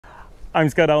I'm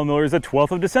Scott Allen Miller. It's the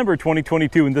 12th of December,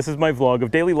 2022, and this is my vlog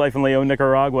of daily life in Leon,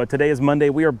 Nicaragua. Today is Monday.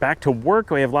 We are back to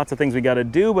work. We have lots of things we got to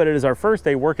do, but it is our first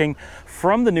day working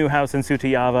from the new house in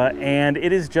Sutiava, and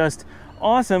it is just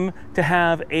awesome to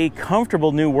have a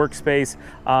comfortable new workspace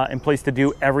and place to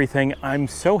do everything. I'm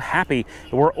so happy.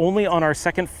 We're only on our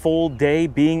second full day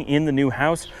being in the new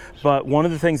house, but one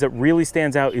of the things that really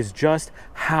stands out is just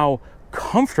how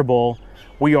comfortable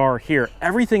we are here.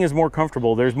 Everything is more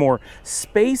comfortable. There's more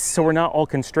space, so we're not all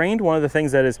constrained. One of the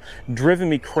things that has driven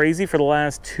me crazy for the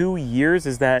last 2 years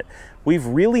is that we've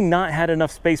really not had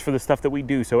enough space for the stuff that we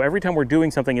do. So every time we're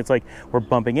doing something, it's like we're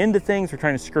bumping into things, we're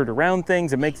trying to skirt around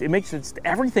things. It makes just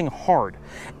everything hard.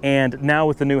 And now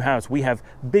with the new house, we have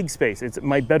big space.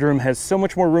 My bedroom has so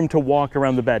much more room to walk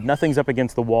around the bed. Nothing's up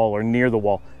against the wall or near the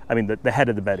wall. I mean, the head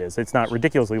of the bed is. It's not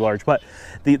ridiculously large, but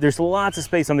there's lots of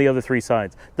space on the other three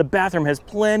sides. The bathroom has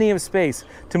plenty of space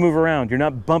to move around. You're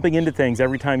not bumping into things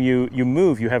every time you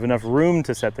move. You have enough room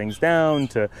to set things down,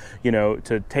 to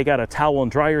take out a towel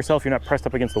and dry yourself. You're not pressed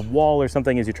up against the wall or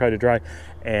something as you try to dry.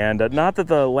 And not that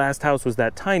the last house was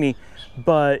that tiny,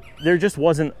 but there just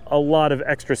wasn't a lot of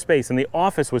extra space. And the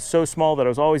office was so small that I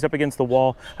was always up against the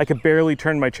wall. I could barely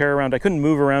turn my chair around. I couldn't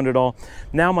move around at all.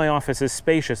 Now my office is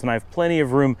spacious and I have plenty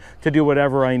of room to do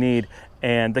whatever I need.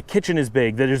 And the kitchen is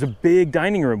big. There's a big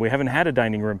dining room. We haven't had a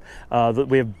dining room.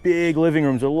 We have big living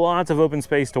rooms with lots of open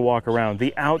space to walk around.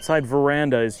 The outside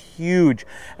veranda is huge.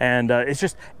 And it's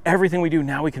just everything we do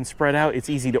now we can spread out. It's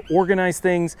easy to organize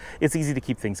things. It's easy to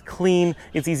keep things clean.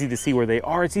 It's easy to see where they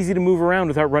are. It's easy to move around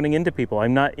without running into people.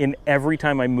 I'm not in every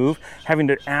time I move having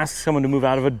to ask someone to move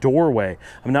out of a doorway.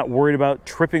 I'm not worried about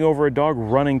tripping over a dog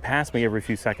running past me every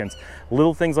few seconds.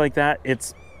 Little things like that.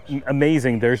 It's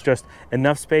amazing. There's just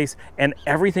enough space and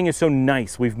everything is so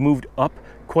nice. We've moved up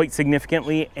quite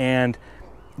significantly and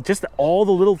just all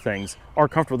the little things are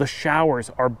comfortable. The showers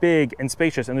are big and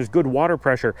spacious and there's good water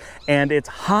pressure and it's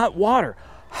hot water.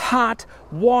 Hot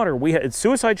water. It's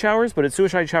suicide showers, but it's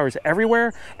suicide showers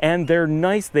everywhere and they're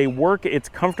nice. They work. It's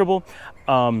comfortable.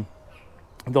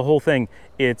 The whole thing,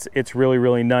 it's really,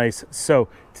 really nice. So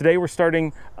today we're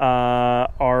starting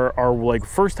our like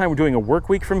first time we're doing a work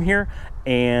week from here.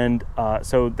 And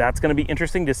so that's going to be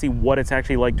interesting to see what it's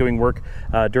actually like doing work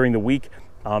during the week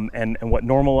and what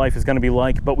normal life is going to be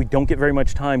like. But we don't get very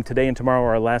much time. Today and tomorrow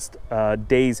are our last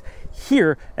days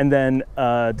here. And then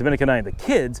Dominica and I and the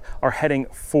kids are heading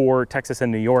for Texas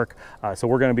and New York. So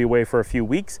we're going to be away for a few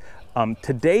weeks.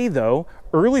 Today, though,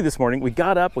 early this morning, we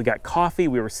got up, we got coffee,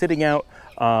 we were sitting out,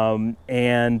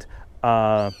 and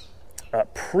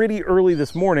pretty early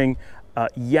this morning,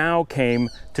 Yao came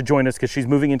to join us because she's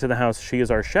moving into the house. She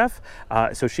is our chef,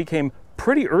 so she came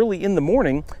pretty early in the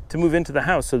morning to move into the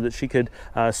house so that she could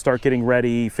start getting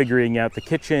ready, figuring out the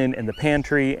kitchen and the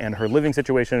pantry and her living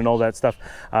situation and all that stuff.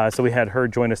 So we had her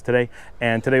join us today.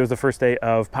 And today was the first day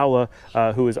of Paula,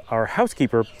 who is our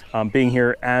housekeeper, being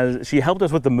here as she helped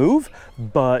us with the move,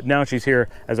 but now she's here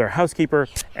as our housekeeper.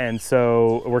 And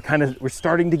so we're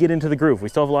starting to get into the groove. We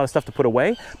still have a lot of stuff to put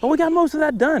away, but we got most of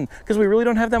that done because we really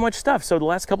don't have that much stuff. So the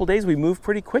last couple days we moved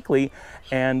pretty quickly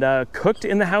and cooked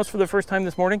in the house for the first time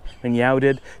this morning. And Yao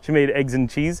did. She made eggs and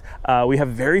cheese. We have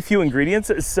very few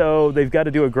ingredients, so they've got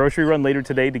to do a grocery run later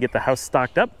today to get the house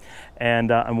stocked up.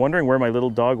 And I'm wondering where my little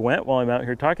dog went while I'm out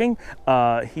here talking.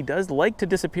 He does like to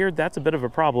disappear. That's a bit of a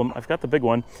problem. I've got the big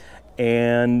one.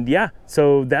 And yeah,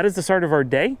 so that is the start of our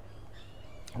day.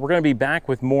 We're going to be back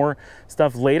with more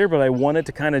stuff later, but I wanted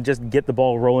to kind of just get the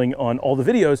ball rolling on all the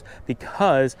videos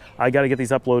because I got to get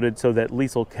these uploaded so that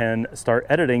Liesl can start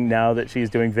editing now that she's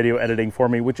doing video editing for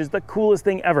me, which is the coolest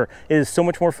thing ever. It is so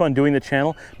much more fun doing the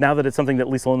channel now that it's something that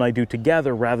Liesl and I do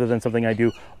together rather than something I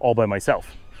do all by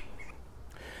myself.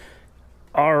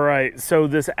 All right, so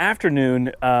this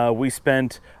afternoon we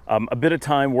spent a bit of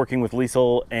time working with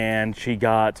Liesl and she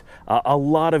got a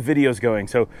lot of videos going.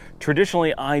 So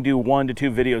traditionally I do 1 to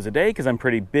 2 videos a day because I'm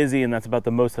pretty busy and that's about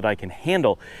the most that I can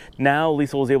handle. Now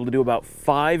Liesl was able to do about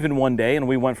 5 in one day and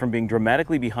we went from being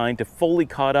dramatically behind to fully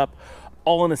caught up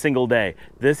all in a single day.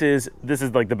 This is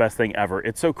like the best thing ever.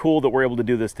 It's so cool that we're able to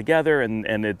do this together and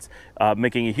it's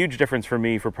making a huge difference for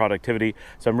me for productivity.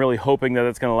 So I'm really hoping that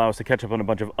it's going to allow us to catch up on a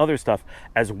bunch of other stuff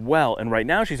as well. And right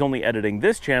now she's only editing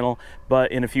this channel,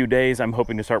 but in a few days I'm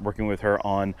hoping to start working with her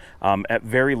on at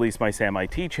very least my Sam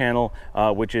IT channel,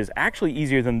 which is actually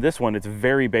easier than this one. It's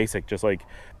very basic, just like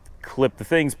clip the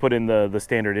things, put in the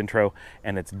standard intro,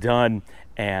 and it's done.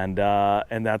 and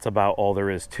that's about all there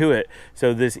is to it.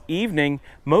 So this evening,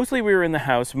 mostly we were in the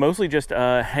house, mostly just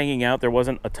hanging out. There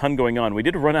wasn't a ton going on. We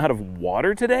did run out of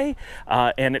water today,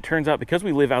 and it turns out because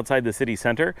we live outside the city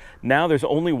center, now there's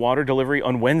only water delivery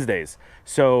on Wednesdays.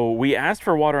 So we asked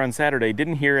for water on Saturday,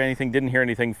 didn't hear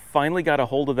anything, finally got a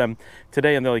hold of them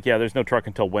today, and they're like, yeah, there's no truck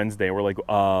until Wednesday. We're like,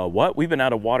 what? We've been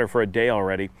out of water for a day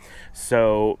already.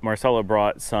 So Marcella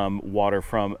brought some water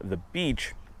from the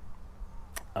beach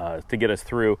to get us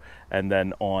through, and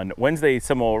then on Wednesday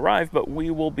some will arrive, but we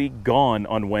will be gone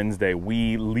on Wednesday.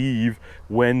 We leave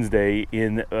Wednesday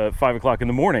in 5 o'clock in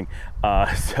the morning,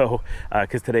 so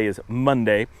because today is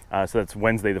Monday, so that's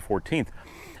Wednesday the 14th.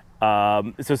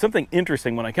 So something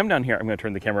interesting, when I come down here, I'm going to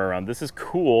turn the camera around. This is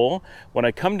cool. When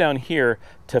I come down here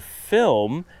to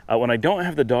film, when I don't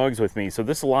have the dogs with me, so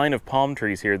this line of palm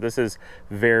trees here, this is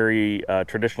very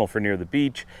traditional for near the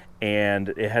beach, and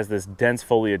it has this dense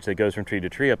foliage that goes from tree to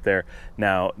tree up there.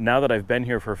 Now that I've been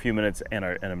here for a few minutes and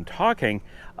I'm talking,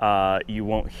 you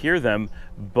won't hear them,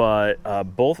 but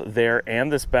both there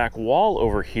and this back wall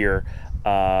over here,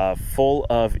 full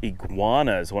of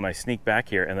iguanas when I sneak back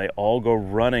here, and they all go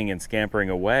running and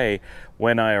scampering away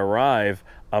when I arrive.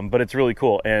 But it's really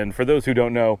cool. And for those who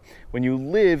don't know, when you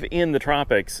live in the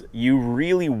tropics, you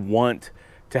really want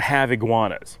to have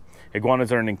iguanas.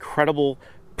 Iguanas are an incredible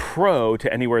pro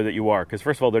to anywhere that you are, because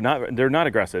first of all, they're not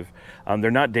aggressive, they're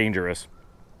not dangerous.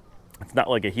 It's not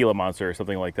like a Gila monster or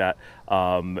something like that.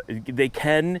 They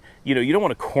can, you don't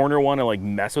want to corner one and like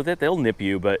mess with it. They'll nip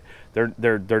you, but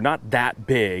they're not that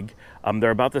big.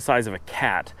 They're about the size of a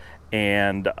cat,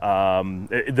 and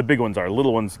the big ones are.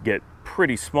 Little ones get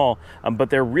pretty small,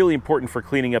 but they're really important for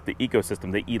cleaning up the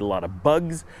ecosystem. They eat a lot of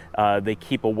bugs. They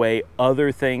keep away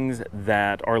other things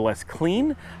that are less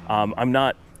clean. I'm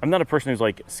not a person who's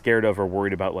like scared of or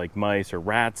worried about like mice or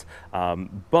rats,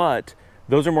 but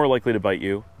those are more likely to bite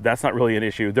you. That's not really an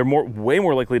issue. They're way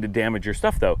more likely to damage your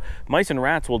stuff though. Mice and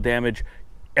rats will damage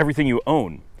everything you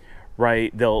own,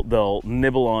 right? They'll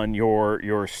nibble on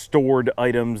your stored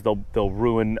items. They'll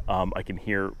ruin, I can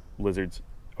hear lizards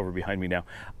over behind me now.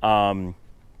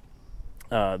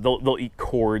 They'll eat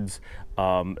cords.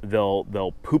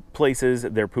 They'll poop places.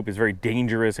 Their poop is very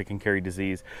dangerous. It can carry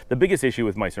disease. The biggest issue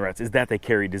with mice and rats is that they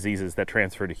carry diseases that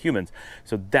transfer to humans.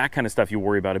 So that kind of stuff you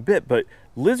worry about a bit, but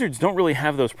lizards don't really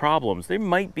have those problems. There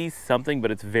might be something,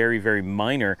 but it's very, very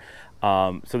minor.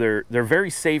 So they're very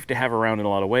safe to have around in a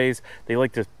lot of ways. They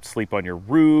like to sleep on your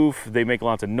roof. They make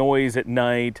lots of noise at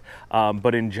night.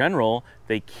 But in general,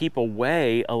 they keep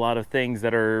away a lot of things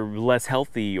that are less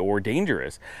healthy or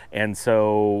dangerous. And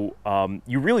so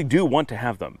you really do want to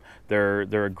have them.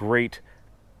 They're a great,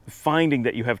 finding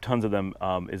that you have tons of them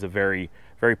is a very,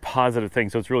 very positive thing.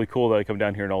 So it's really cool that I come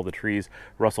down here and all the trees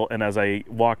rustle. And as I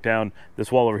walk down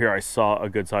this wall over here, I saw a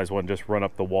good sized one just run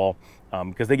up the wall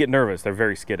because they get nervous. They're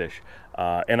very skittish.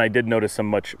 And I did notice some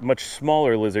much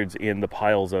smaller lizards in the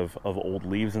piles of old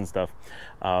leaves and stuff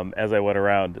as I went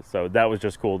around. So that was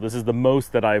just cool. This is the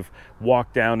most that I've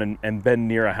walked down and been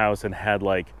near a house and had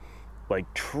like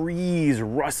trees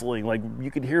rustling, like you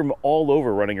could hear them all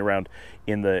over running around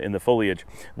in the foliage.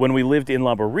 When we lived in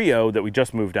La Barrio that we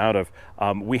just moved out of,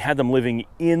 we had them living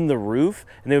in the roof,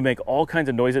 and they would make all kinds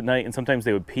of noise at night, and sometimes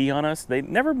they would pee on us. They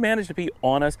never managed to pee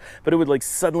on us, but it would like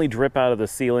suddenly drip out of the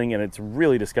ceiling, and it's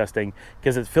really disgusting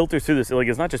because it filters through this. Like,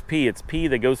 it's not just pee, it's pee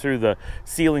that goes through the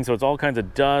ceiling, so it's all kinds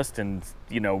of dust and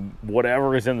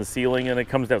whatever is in the ceiling, and it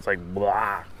comes down. It's like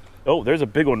blah. Oh, there's a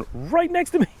big one right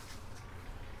next to me.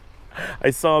 I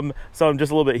saw him just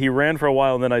a little bit. He ran for a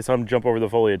while, and then I saw him jump over the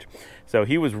foliage. So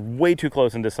he was way too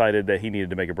close and decided that he needed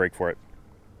to make a break for it.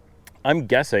 I'm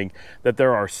guessing that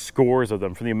there are scores of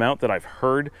them. From the amount that I've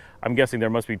heard, I'm guessing there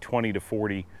must be 20 to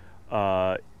 40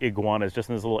 iguanas just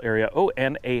in this little area. Oh,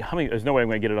 and a there's no way I'm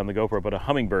going to get it on the GoPro, but a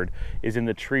hummingbird is in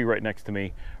the tree right next to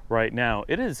me right now.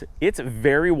 It's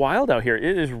very wild out here.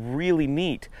 It is really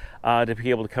neat to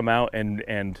be able to come out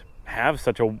and have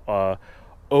such a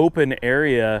open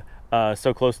area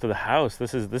so close to the house.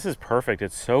 This is perfect.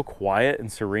 It's so quiet and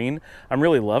serene. I'm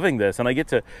really loving this, and I get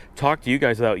to talk to you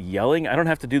guys without yelling. I don't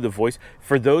have to do the voice.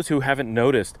 For those who haven't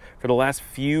noticed, for the last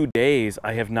few days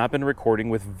I have not been recording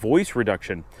with voice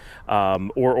reduction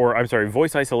or I'm sorry,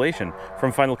 voice isolation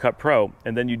from Final Cut Pro,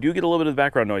 and then you do get a little bit of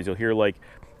background noise. You'll hear like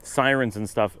sirens and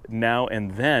stuff now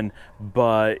and then,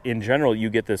 but in general you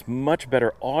get this much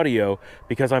better audio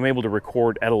because I'm able to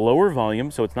record at a lower volume,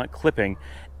 so it's not clipping,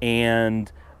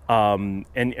 and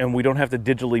we don't have to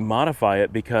digitally modify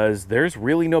it because there's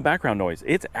really no background noise.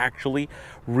 It's actually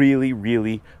really,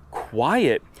 really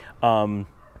quiet. So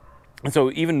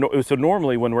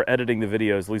normally when we're editing the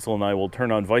videos, Liesl and I will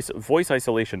turn on voice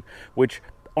isolation, which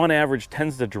on average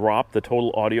tends to drop the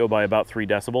total audio by about 3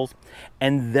 decibels.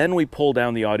 And then we pull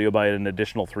down the audio by an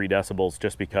additional 3 decibels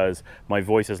just because my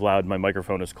voice is loud, my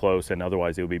microphone is close, and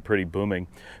otherwise it would be pretty booming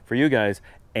for you guys.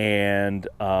 And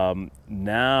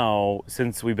now,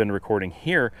 since we've been recording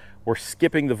here, we're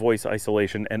skipping the voice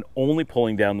isolation and only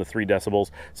pulling down the 3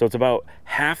 decibels. So it's about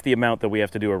half the amount that we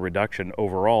have to do a reduction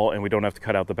overall, and we don't have to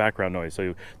cut out the background noise.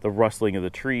 So the rustling of the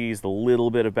trees, the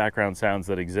little bit of background sounds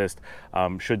that exist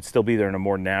should still be there in a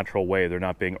more natural way. They're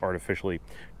not being artificially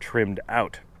trimmed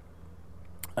out.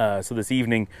 So this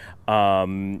evening,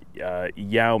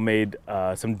 Yao made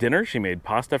some dinner. She made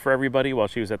pasta for everybody while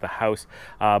she was at the house,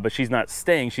 but she's not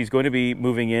staying. She's going to be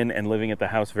moving in and living at the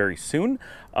house very soon,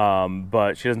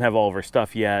 but she doesn't have all of her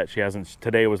stuff yet. She hasn't.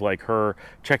 Today was like her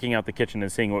checking out the kitchen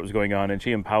and seeing what was going on, and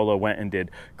she and Paolo went and did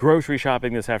grocery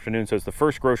shopping this afternoon, so it's the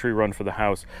first grocery run for the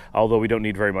house, although we don't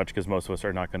need very much because most of us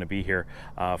are not going to be here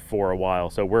for a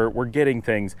while, so we're getting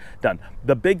things done.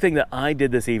 The big thing that I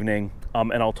did this evening,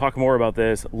 and I'll talk more about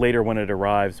this later when it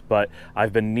arrives, but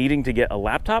I've been needing to get a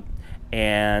laptop,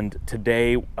 and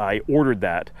today I ordered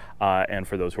that. And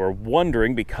for those who are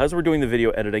wondering, because we're doing the video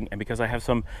editing and because I have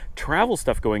some travel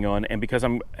stuff going on, and because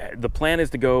the plan is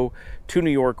to go to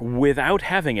New York without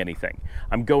having anything.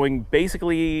 I'm going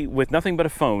basically with nothing but a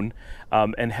phone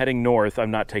and heading north.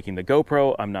 I'm not taking the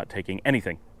GoPro, I'm not taking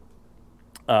anything.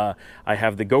 I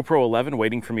have the GoPro 11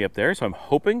 waiting for me up there, so I'm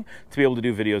hoping to be able to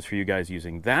do videos for you guys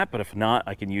using that, but if not,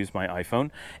 I can use my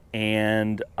iPhone.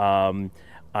 And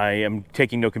I am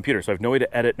taking no computer, so I have no way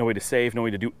to edit, no way to save, no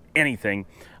way to do anything.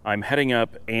 I'm heading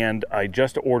up, and I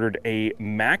just ordered a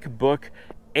MacBook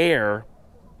Air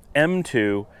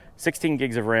M2, 16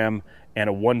 gigs of RAM, and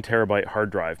a 1 terabyte hard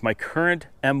drive. My current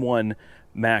M1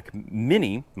 Mac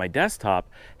Mini, my desktop,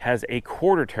 has a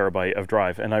 1/4 terabyte of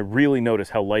drive, and I really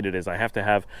notice how light it is. I have to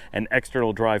have an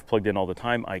external drive plugged in all the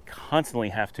time. I constantly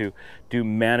have to do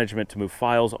management to move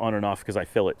files on and off because I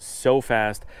fill it so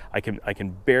fast. I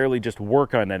can barely just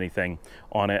work on anything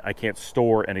on it. I can't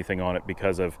store anything on it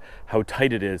because of how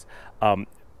tight it is.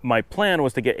 My plan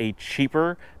was to get a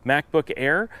cheaper MacBook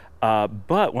Air,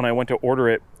 but when I went to order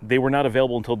it, they were not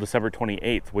available until December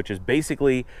 28th, which is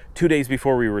basically 2 days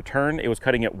before we return. It was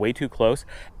cutting it way too close,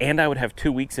 and I would have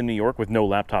 2 weeks in New York with no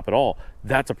laptop at all.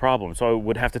 That's a problem. So I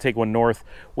would have to take one north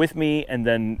with me, and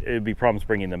then it'd be problems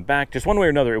bringing them back. Just one way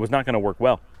or another, it was not going to work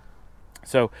well.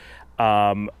 So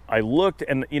I looked,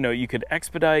 and you could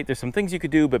expedite, there's some things you could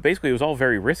do, but basically it was all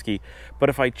very risky. But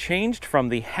if I changed from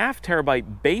the 1/2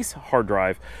 terabyte base hard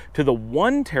drive to the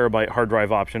 1 terabyte hard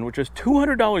drive option, which is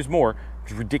 $200 more,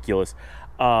 which is ridiculous,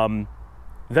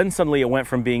 then suddenly it went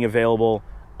from being available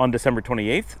on December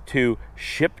 28th to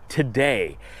ship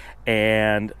today.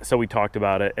 And so we talked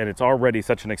about it, and it's already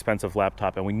such an expensive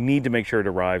laptop, and we need to make sure it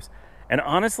arrives. And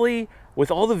honestly,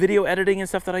 with all the video editing and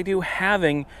stuff that I do,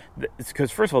 because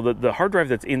first of all, the hard drive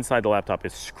that's inside the laptop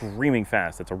is screaming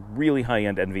fast. It's a really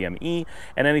high-end NVMe,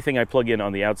 and anything I plug in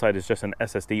on the outside is just an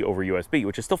SSD over USB,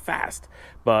 which is still fast,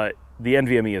 but the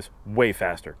NVMe is way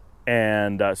faster.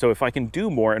 And so if I can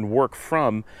do more and work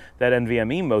from that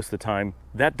NVMe most of the time,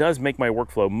 that does make my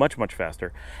workflow much, much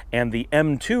faster. And the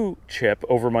M2 chip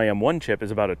over my M1 chip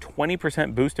is about a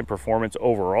 20% boost in performance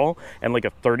overall and like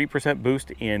a 30%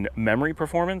 boost in memory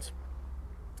performance.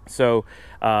 So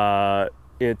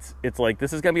it's like,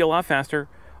 this is going to be a lot faster.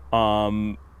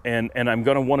 And I'm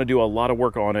going to want to do a lot of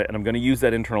work on it, and I'm going to use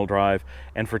that internal drive.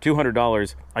 And for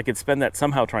 $200, I could spend that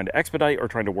somehow trying to expedite or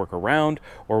trying to work around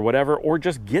or whatever, or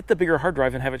just get the bigger hard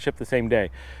drive and have it shipped the same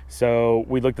day. So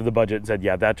we looked at the budget and said,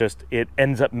 yeah, it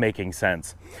ends up making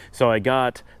sense. So I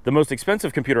got the most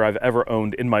expensive computer I've ever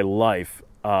owned in my life,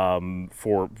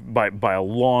 by a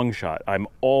long shot. I'm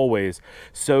always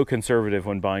so conservative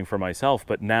when buying for myself,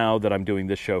 but now that I'm doing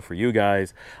this show for you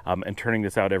guys and turning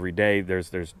this out every day,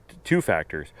 there's two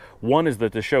factors. One is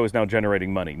that the show is now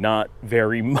generating money, not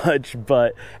very much,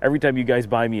 but every time you guys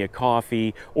buy me a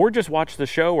coffee or just watch the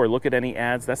show or look at any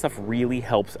ads, that stuff really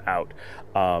helps out.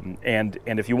 And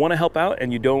if you want to help out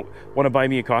and you don't want to buy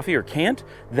me a coffee or can't,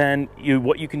 then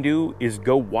what you can do is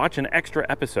go watch an extra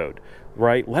episode,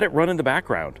 right? Let it run in the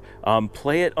background.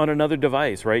 Play it on another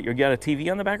device, right? You got a TV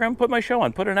on the background, put my show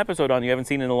on, put an episode on you haven't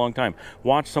seen in a long time.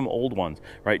 Watch some old ones,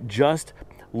 right? Just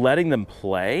letting them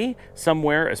play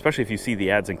somewhere, especially if you see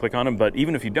the ads and click on them, but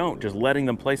even if you don't, just letting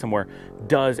them play somewhere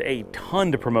does a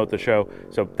ton to promote the show.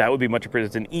 So that would be much appreciated.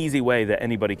 It's an easy way that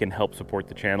anybody can help support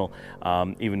the channel,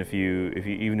 even if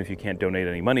you can't donate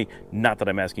any money. Not that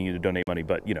I'm asking you to donate money,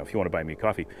 but if you want to buy me a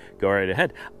coffee, go right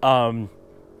ahead.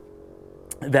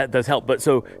 That does help. But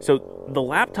so the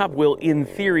laptop will, in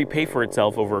theory, pay for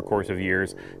itself over a course of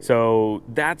years. So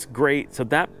that's great. So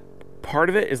that part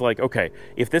of it is like, okay,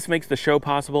 if this makes the show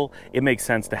possible, it makes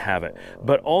sense to have it.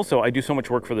 But also, I do so much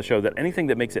work for the show that anything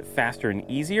that makes it faster and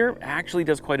easier actually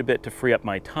does quite a bit to free up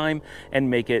my time and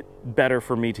make it better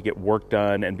for me to get work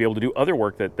done and be able to do other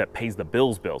work that pays the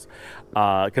bills.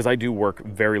 Because I do work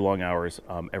very long hours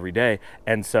every day.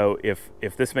 And so if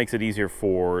this makes it easier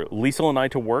for Liesl and I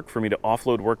to work, for me to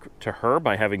offload work to her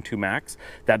by having 2 Macs,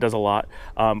 that does a lot.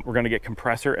 We're going to get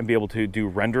compressor and be able to do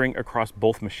rendering across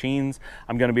both machines.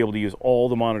 I'm going to be able to use all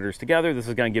the monitors together. This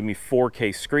is going to give me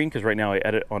 4K screen because right now I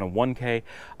edit on a 1K.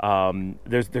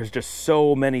 There's just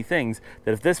so many things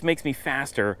that if this makes me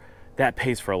faster, that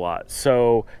pays for a lot.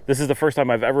 So this is the first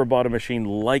time I've ever bought a machine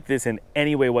like this in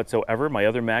any way whatsoever. My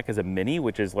other Mac is a Mini,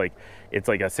 which is like, it's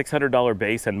like a $600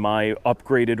 base, and my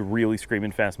upgraded really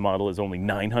screaming fast model is only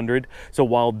 $900. So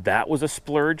while that was a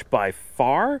splurge by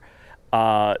far,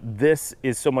 this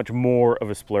is so much more of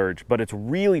a splurge, but it's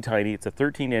really tiny. It's a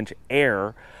 13-inch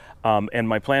Air, and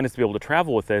my plan is to be able to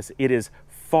travel with this. It is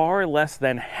far less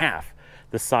than half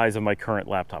the size of my current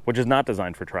laptop, which is not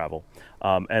designed for travel.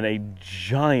 And a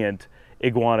giant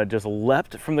iguana just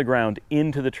leapt from the ground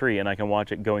into the tree, and I can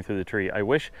watch it going through the tree. I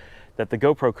wish that the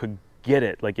GoPro could get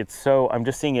it. Like, it's so, I'm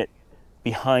just seeing it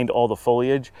behind all the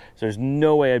foliage, so there's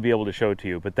no way I'd be able to show it to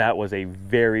you, but that was a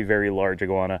very, very large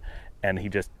iguana, and he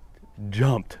just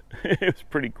jumped. It was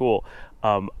pretty cool.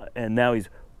 And now he's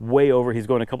way over. He's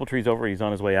going a couple trees over. He's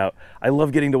on his way out. I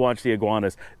love getting to watch the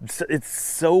iguanas. It's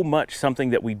so much something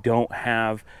that we don't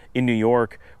have in New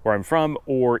York, where I'm from,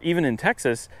 or even in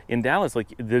Texas, in Dallas.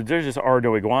 Like, there just are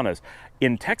no iguanas.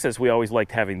 In Texas, we always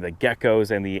liked having the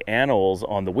geckos and the animals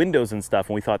on the windows and stuff,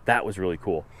 and we thought that was really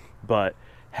cool. But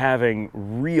having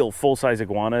real full-size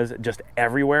iguanas just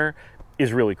everywhere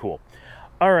is really cool.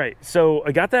 All right, so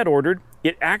I got that ordered.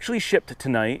 It actually shipped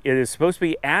tonight. It is supposed to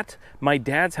be at my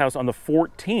dad's house on the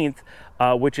 14th,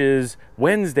 which is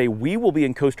Wednesday. We will be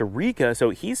in Costa Rica, so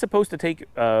he's supposed to take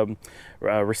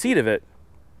receipt of it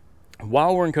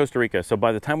while we're in Costa Rica. So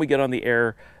by the time we get on the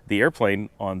airplane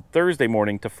on Thursday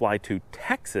morning to fly to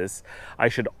Texas, I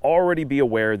should already be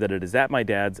aware that it is at my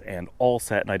dad's and all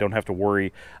set, and I don't have to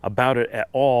worry about it at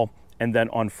all. And then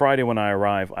on Friday when I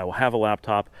arrive, I will have a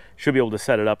laptop, should be able to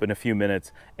set it up in a few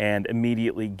minutes and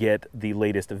immediately get the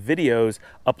latest videos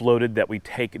uploaded that we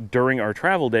take during our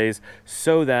travel days,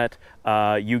 so that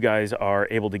you guys are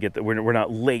able to get we're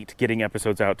not late getting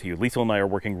episodes out to you. Liesl and I are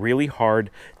working really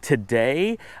hard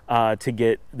today to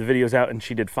get the videos out, and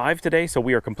she did 5 today, so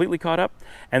we are completely caught up.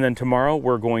 And then tomorrow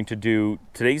we're going to do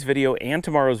today's video and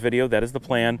tomorrow's video. That is the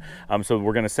plan. So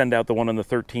we're going to send out the one on the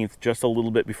 13th just a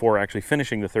little bit before actually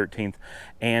finishing the 13th.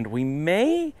 And we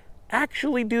may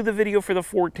actually do the video for the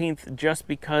 14th just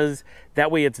because that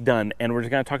way it's done, and we're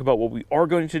just going to talk about what we are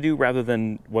going to do rather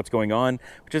than what's going on,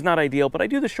 which is not ideal, but I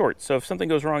do the shorts, so if something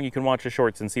goes wrong, you can watch the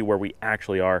shorts and see where we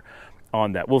actually are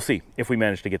on that. We'll see if we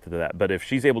manage to get to that, but if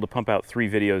she's able to pump out 3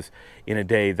 videos in a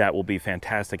day, that will be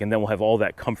fantastic, and then we'll have all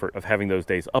that comfort of having those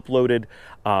days uploaded,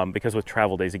 because with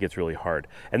travel days it gets really hard.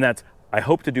 And that's, I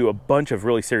hope to do a bunch of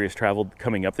really serious travel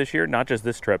coming up this year, not just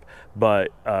this trip, but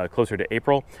closer to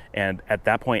April. And at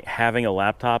that point, having a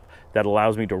laptop that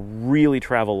allows me to really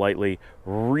travel lightly,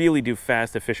 really do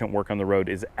fast, efficient work on the road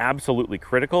is absolutely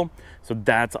critical. So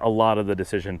that's a lot of the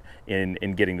decision in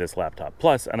getting this laptop.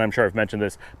 Plus, and I'm sure I've mentioned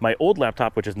this, my old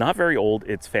laptop, which is not very old,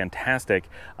 it's fantastic.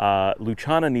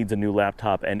 Luciana needs a new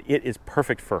laptop, and it is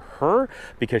perfect for her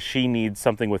because she needs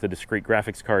something with a discrete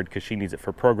graphics card, because she needs it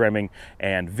for programming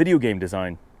and video game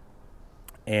design.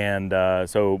 And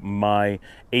so my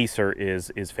Acer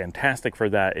is fantastic for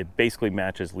that. It basically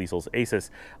matches Liesl's Asus,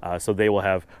 so they will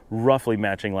have roughly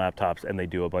matching laptops, and they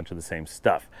do a bunch of the same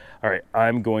stuff. All right,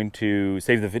 I'm going to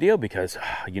save the video because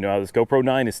you know how this GoPro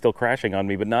 9 is still crashing on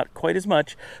me, but not quite as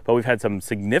much. But we've had some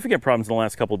significant problems in the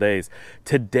last couple days.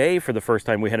 Today, for the first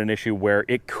time, we had an issue where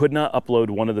it could not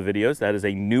upload one of the videos. That is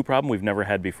a new problem we've never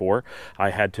had before. I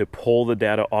had to pull the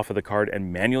data off of the card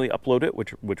and manually upload it,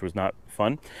 which was not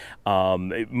fun.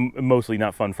 Mostly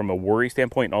not fun from a worry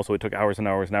standpoint, and also it took hours and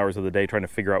hours and hours of the day trying to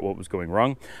figure out what was going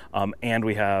wrong. And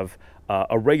we have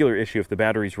a regular issue. If the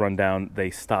batteries run down, they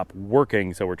stop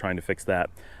working, so we're trying to fix that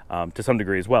to some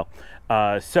degree as well.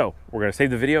 So we're going to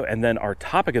save the video, and then our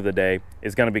topic of the day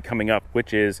is going to be coming up,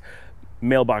 which is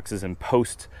mailboxes and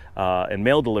post and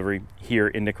mail delivery here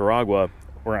in Nicaragua.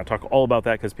 We're going to talk all about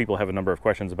that because people have a number of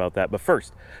questions about that. But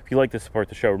first, if you'd like to support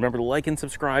the show, remember to like and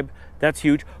subscribe. That's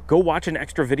huge. Go watch an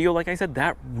extra video. Like I said,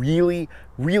 that really,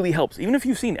 really helps. Even if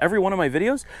you've seen every one of my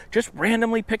videos, just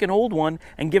randomly pick an old one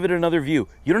and give it another view.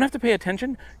 You don't have to pay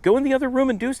attention. Go in the other room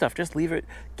and do stuff. Just leave it.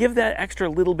 Give that extra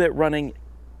little bit running.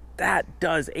 that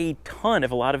does a ton.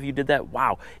 If a lot of you did that,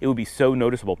 wow, it would be so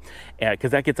noticeable, because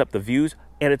that gets up the views,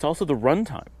 and it's also the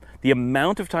runtime. The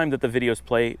amount of time that the videos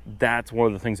play, that's one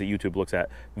of the things that YouTube looks at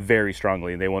very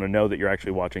strongly. They want to know that you're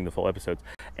actually watching the full episodes.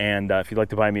 And if you'd like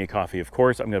to buy me a coffee, of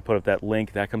course, I'm going to put up that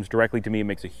link. That comes directly to me. It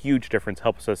makes a huge difference,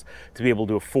 helps us to be able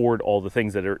to afford all the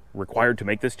things that are required to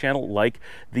make this channel, like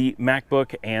the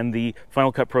MacBook and the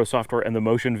Final Cut Pro software and the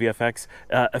motion VFX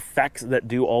effects that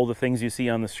do all the things you see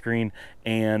on the screen,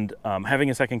 and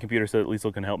having a second computer so that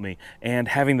Liesl can help me, and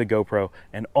having the GoPro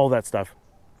and all that stuff.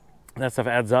 That stuff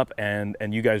adds up, and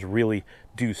you guys really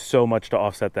do so much to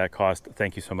offset that cost.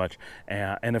 Thank you so much.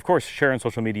 And of course, share on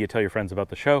social media, tell your friends about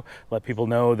the show, let people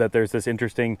know that there's this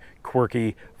interesting,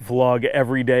 quirky vlog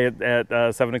every day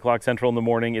at 7 o'clock Central in the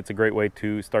morning. It's a great way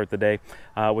to start the day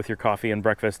with your coffee and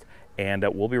breakfast. And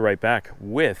we'll be right back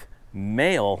with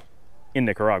mail in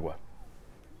Nicaragua.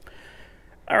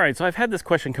 All right, so I've had this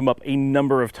question come up a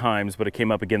number of times, but it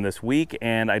came up again this week,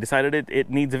 and I decided it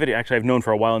needs a video. Actually, I've known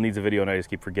for a while it needs a video, and I just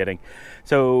keep forgetting.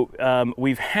 So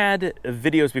we've had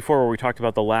videos before where we talked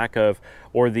about the lack of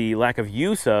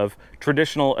use of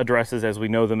traditional addresses as we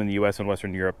know them in the US and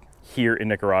Western Europe here in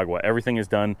Nicaragua. Everything is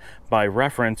done by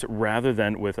reference rather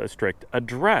than with a strict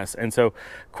address. And so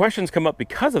questions come up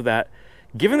because of that.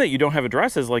 Given that you don't have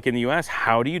addresses like in the US,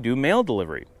 how do you do mail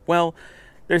delivery? Well,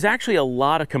 there's actually a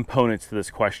lot of components to this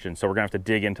question, so we're gonna have to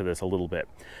dig into this a little bit.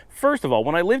 First of all,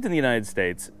 when I lived in the United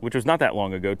States, which was not that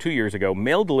long ago, 2 years ago,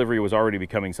 mail delivery was already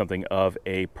becoming something of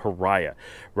a pariah,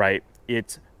 right?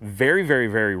 It's very, very,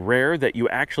 very rare that you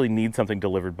actually need something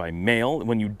delivered by mail.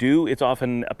 When you do, it's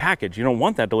often a package. You don't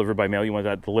want that delivered by mail. You want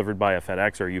that delivered by a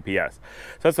FedEx or UPS.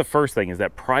 So that's the first thing, is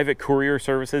that private courier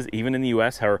services, even in the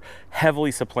US, are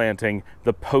heavily supplanting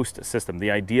the post system.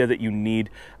 The idea that you need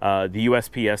the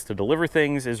USPS to deliver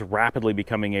things is rapidly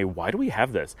becoming a, why do we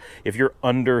have this? If you're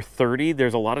under 30,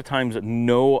 there's a lot of times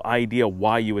no idea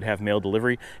why you would have mail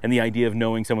delivery, and the idea of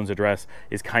knowing someone's address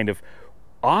is kind of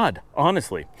odd,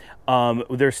 honestly.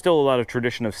 There's still a lot of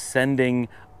tradition of sending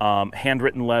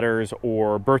handwritten letters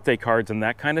or birthday cards and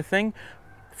that kind of thing.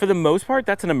 For the most part,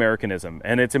 that's an Americanism,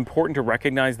 and it's important to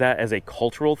recognize that as a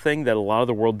cultural thing that a lot of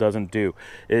the world doesn't do.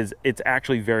 It's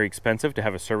actually very expensive to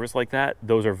have a service like that.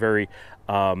 Those are very,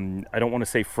 I don't want to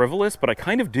say frivolous, but I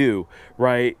kind of do,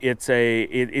 right? It's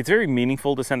very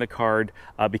meaningful to send a card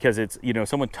because it's, you know,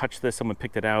 someone touched this, someone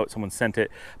picked it out, someone sent it,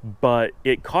 but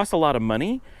it costs a lot of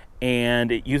money,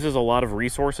 and it uses a lot of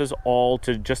resources all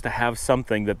to just to have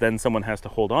something that then someone has to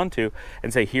hold on to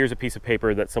and say, here's a piece of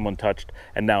paper that someone touched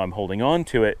and now I'm holding on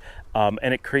to it.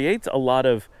 And it creates a lot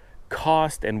of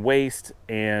cost and waste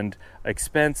and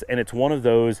expense, and it's one of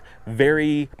those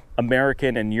very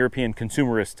American and European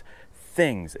consumerist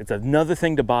things. It's another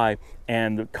thing to buy,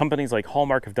 and companies like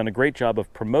Hallmark have done a great job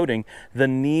of promoting the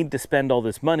need to spend all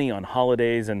this money on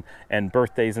holidays and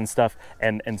birthdays and stuff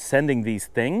and sending these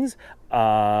things.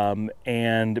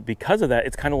 And because of that,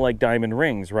 it's kind of like diamond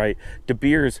rings, right? De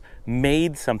Beers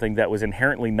made something that was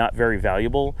inherently not very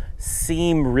valuable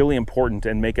seem really important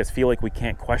and make us feel like we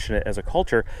can't question it as a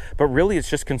culture, but really it's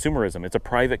just consumerism. It's a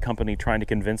private company trying to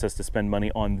convince us to spend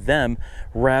money on them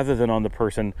rather than on the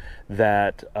person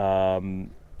that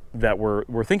that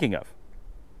we're thinking of.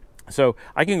 So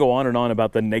I can go on and on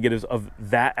about the negatives of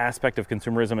that aspect of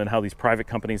consumerism and how these private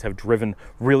companies have driven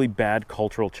really bad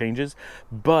cultural changes.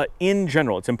 But in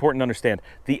general, it's important to understand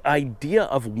the idea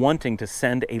of wanting to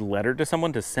send a letter to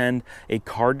someone, to send a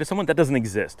card to someone, that doesn't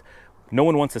exist. No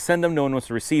one wants to send them, no one wants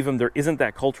to receive them. There isn't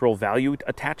that cultural value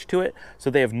attached to it, so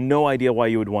they have no idea why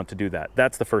you would want to do that.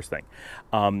 That's the first thing.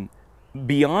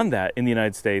 Beyond that, in the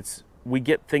United States, we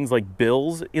get things like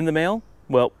bills in the mail.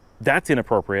 Well, that's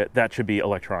inappropriate. That should be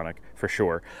electronic for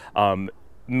sure.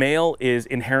 Mail is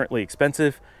inherently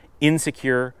expensive,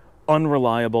 insecure,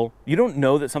 unreliable. You don't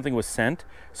know that something was sent,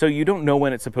 so you don't know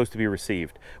when it's supposed to be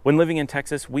received. When living in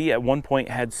Texas, we at one point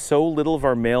had so little of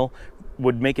our mail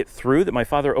would make it through that my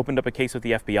father opened up a case with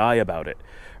the FBI about it,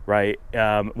 right?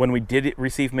 When we did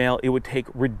receive mail, it would take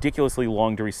ridiculously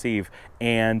long to receive.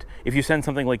 And if you send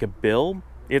something like a bill,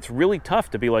 it's really tough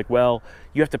to be like, well,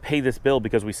 you have to pay this bill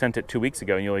because we sent it 2 weeks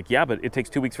ago. And you're like, yeah, but it takes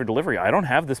 2 weeks for delivery. I don't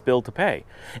have this bill to pay.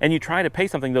 And you try to pay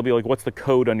something, they'll be like, what's the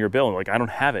code on your bill? And like, I don't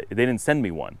have it. They didn't send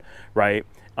me one, right?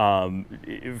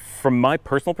 From my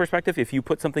personal perspective, if you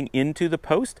put something into the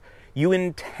post, you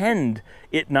intend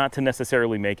it not to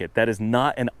necessarily make it. That is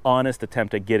not an honest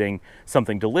attempt at getting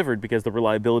something delivered because the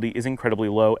reliability is incredibly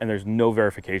low and there's no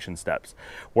verification steps.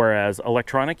 Whereas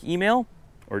electronic email,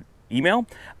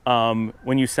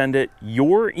 when you send it,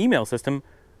 your email system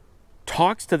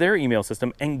talks to their email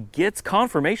system and gets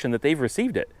confirmation that they've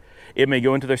received it. It may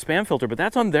go into their spam filter, but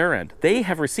that's on their end. They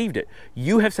have received it.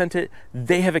 You have sent it.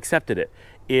 They have accepted it.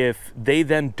 If they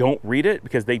then don't read it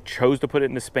because they chose to put it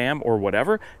into spam or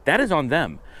whatever, that is on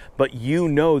them. But you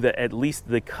know that at least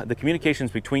the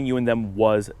communications between you and them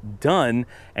was done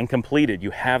and completed.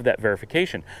 You have that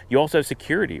verification. You also have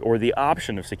security, or the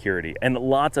option of security, and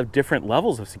lots of different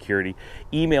levels of security.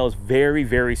 Email is very,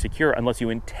 very secure unless you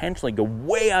intentionally go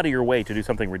way out of your way to do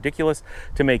something ridiculous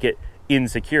to make it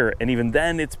insecure. And even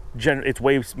then, it's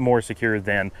way more secure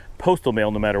than postal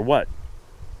mail, no matter what.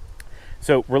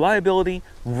 So reliability,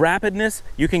 rapidness,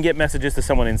 you can get messages to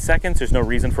someone in seconds. There's no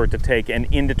reason for it to take an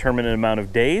indeterminate amount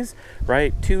of days,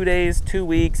 right? 2 days, 2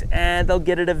 weeks, and they'll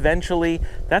get it eventually.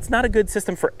 That's not a good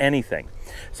system for anything.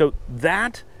 So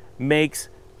that makes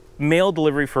mail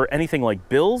delivery for anything like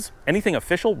bills, anything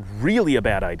official, really a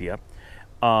bad idea.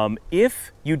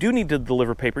 If you do need to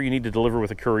deliver paper, you need to deliver with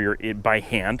a courier by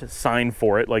hand, sign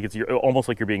for it, like it's almost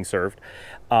like you're being served.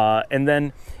 And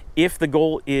then if the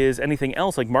goal is anything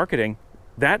else like marketing,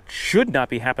 that should not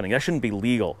be happening. That shouldn't be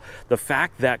legal. The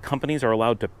fact that companies are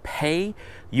allowed to pay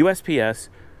USPS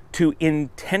to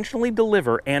intentionally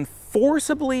deliver and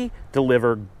forcibly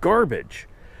deliver garbage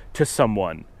to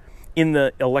someone. In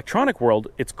the electronic world,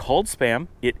 it's called spam.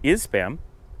 It is spam.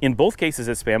 In both cases,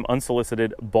 it's spam,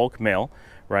 unsolicited bulk mail,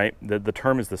 right? The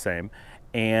term is the same.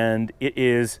 And it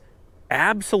is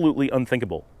absolutely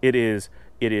unthinkable. It is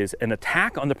an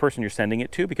attack on the person you're sending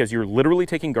it to, because you're literally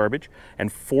taking garbage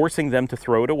and forcing them to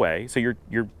throw it away. So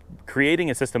you're creating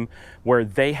a system where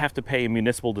they have to pay a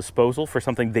municipal disposal for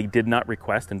something they did not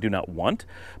request and do not want,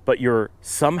 but you're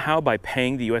somehow, by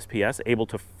paying the USPS, able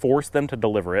to force them to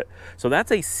deliver it. So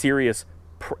that's a serious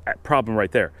problem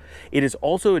right there. It is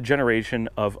also a generation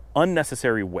of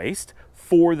unnecessary waste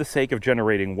for the sake of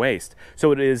generating waste.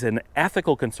 So it is an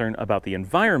ethical concern about the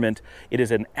environment. It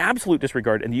is an absolute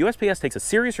disregard, and the USPS takes a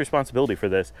serious responsibility for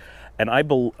this. And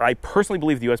I personally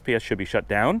believe the USPS should be shut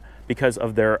down because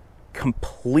of their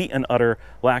complete and utter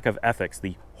lack of ethics,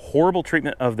 the horrible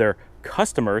treatment of their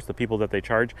customers, the people that they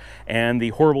charge, and the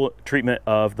horrible treatment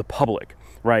of the public,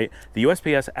 right? The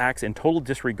USPS acts in total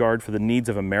disregard for the needs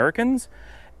of Americans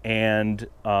and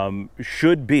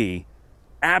should be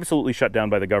absolutely shut down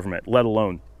by the government, let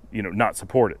alone, not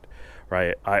supported,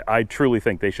 right? I truly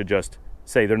think they should just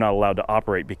say they're not allowed to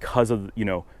operate because of,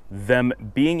 them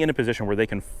being in a position where they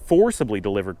can forcibly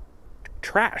deliver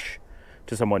trash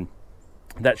to someone.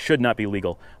 That should not be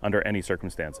legal under any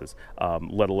circumstances,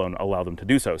 let alone allow them to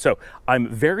do so. So I'm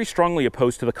very strongly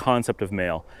opposed to the concept of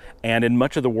mail. And in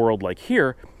much of the world, like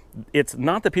here, it's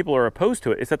not that people are opposed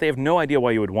to it, it's that they have no idea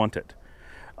why you would want it.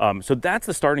 So that's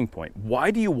the starting point. Why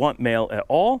do you want mail at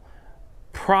all?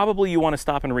 Probably you want to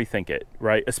stop and rethink it,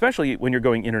 right? Especially when you're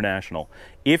going international.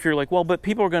 If you're like, well, but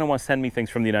people are going to want to send me things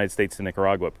from the United States to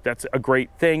Nicaragua. That's a great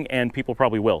thing, and people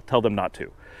probably will. Tell them not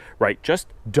to, right? Just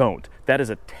don't. That is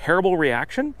a terrible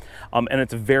reaction, and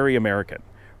it's very American,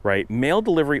 right? Mail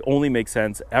delivery only makes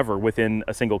sense ever within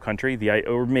a single country,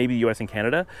 or maybe US and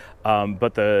Canada,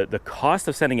 but the cost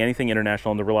of sending anything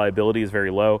international and the reliability is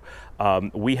very low.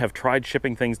 We have tried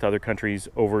shipping things to other countries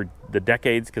over the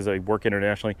decades because I work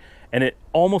internationally, and it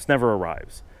almost never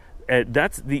arrives.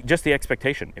 That's just the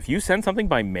expectation. If you send something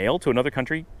by mail to another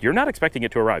country, you're not expecting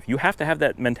it to arrive. You have to have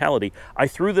that mentality. I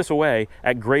threw this away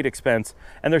at great expense,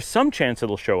 and there's some chance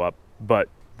it'll show up, but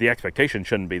the expectation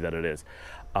shouldn't be that it is.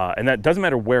 And that doesn't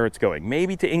matter where it's going.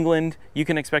 Maybe to England, you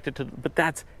can expect it to, but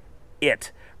that's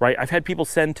it, right? I've had people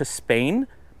send to Spain.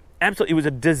 Absolutely, it was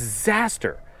a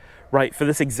disaster, right? For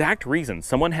this exact reason.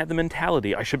 Someone had the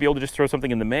mentality, I should be able to just throw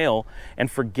something in the mail, and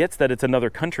forgets that it's another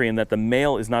country and that the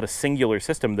mail is not a singular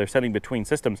system. They're sending between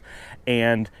systems.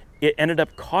 And it ended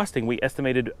up costing, we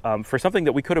estimated, for something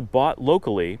that we could have bought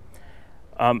locally,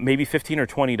 maybe $15 or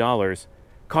 $20,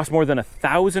 cost more than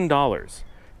 $1,000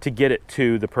 to get it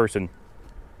to the person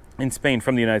in Spain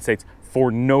from the United States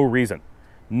for no reason,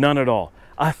 none at all.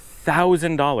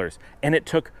 $1,000, and it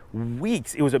took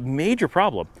weeks. It was a major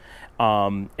problem,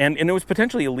 and it was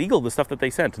potentially illegal, the stuff that they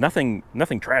sent. Nothing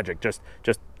tragic. Just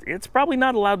it's probably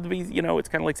not allowed to be. It's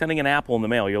kind of like sending an apple in the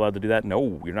mail. You're allowed to do that?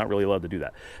 No, you're not really allowed to do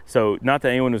that. So not that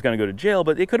anyone was going to go to jail,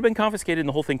 but it could have been confiscated, and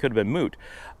the whole thing could have been moot.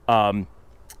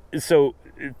 So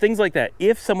things like that.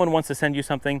 If someone wants to send you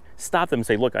something, stop them and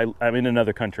say, look, I'm in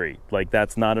another country. Like,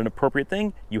 that's not an appropriate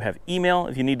thing. You have email.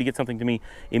 If you need to get something to me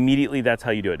immediately, that's how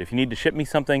you do it. If you need to ship me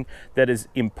something that is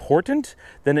important,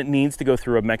 then it needs to go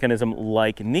through a mechanism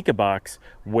like Nicabox,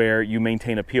 where you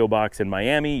maintain a PO box in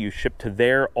Miami, you ship to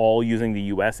there, all using the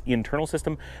US internal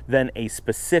system. Then a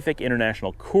specific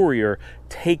international courier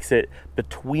takes it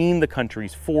between the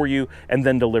countries for you and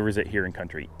then delivers it here in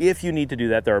country. If you need to do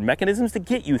that, there are mechanisms to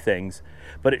get you things,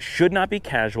 but it should not be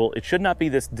casual. It should not be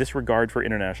this disregard for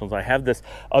internationals. I have this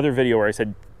other video where I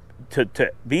said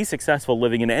to be successful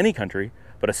living in any country,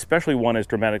 but especially one as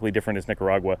dramatically different as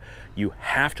Nicaragua, you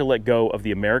have to let go of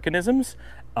the Americanisms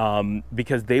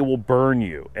because they will burn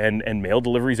you. And mail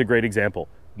delivery is a great example.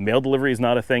 Mail delivery is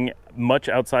not a thing much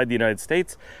outside the United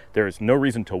States. There is no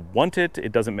reason to want it.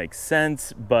 It doesn't make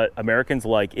sense, but Americans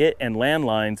like it and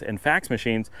landlines and fax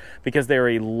machines because they're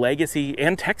a legacy,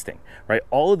 and texting, right?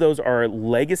 All of those are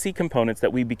legacy components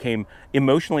that we became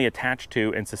emotionally attached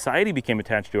to and society became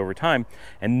attached to over time,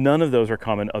 and none of those are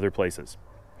common other places.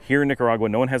 Here in Nicaragua,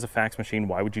 no one has a fax machine.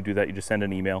 Why would you do that? You just send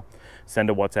an email, send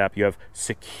a WhatsApp. You have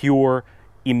secure,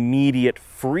 immediate,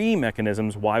 free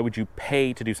mechanisms. Why would you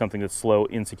pay to do something that's slow,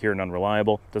 insecure, and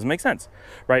unreliable? Doesn't make sense,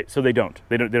 right? So they don't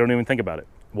even think about it.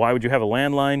 Why would you have a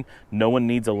landline? No one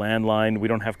needs a landline. We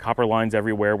don't have copper lines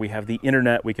everywhere. We have the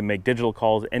internet. We can make digital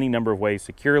calls any number of ways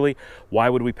securely. Why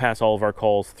would we pass all of our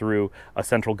calls through a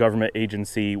central government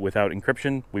agency without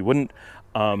encryption? We wouldn't.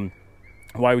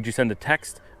 Why would you send a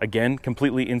text? Again,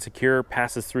 completely insecure,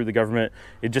 passes through the government.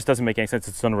 It just doesn't make any sense.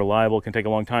 It's unreliable. It can take a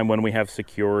long time. When we have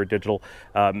secure digital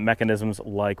mechanisms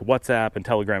like WhatsApp and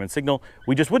Telegram and Signal,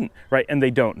 we just wouldn't, right? And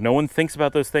they don't. No one thinks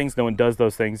about those things. No one does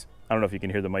those things. I don't know if you can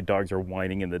hear them. My dogs are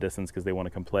whining in the distance because they want to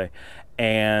come play.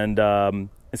 And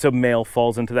so mail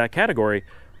falls into that category.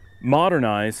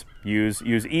 Modernize, use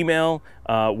email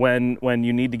when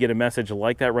you need to get a message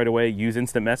like that right away. Use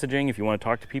instant messaging if you want to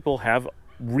talk to people. Have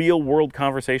real world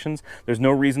conversations. There's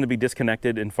no reason to be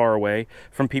disconnected and far away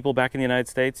from people back in the United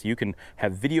States. You can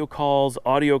have video calls,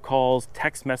 audio calls,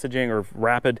 text messaging, or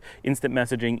rapid instant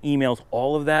messaging, emails,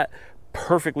 all of that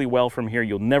perfectly well from here.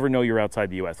 You'll never know you're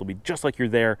outside the US. It'll be just like you're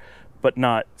there, but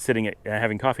not sitting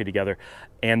having coffee together.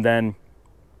 And then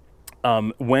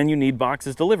when you need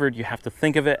boxes delivered, you have to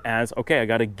think of it as, okay, I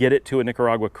got to get it to a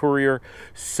Nicaragua courier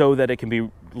so that it can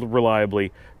be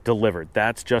reliably delivered.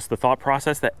 That's just the thought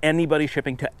process that anybody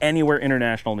shipping to anywhere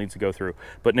international needs to go through.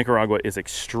 But Nicaragua is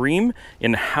extreme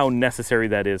in how necessary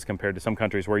that is compared to some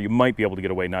countries where you might be able to get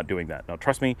away not doing that. Now,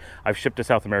 trust me, I've shipped to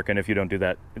South America, and if you don't do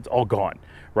that, it's all gone,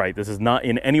 right? This is not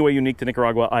in any way unique to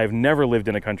Nicaragua. I have never lived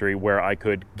in a country where I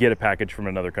could get a package from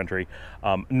another country,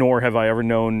 nor have I ever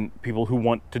known people who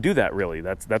want to do that, really.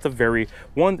 That's a very,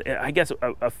 I guess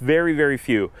a very, very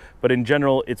few, but in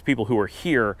general, it's people who are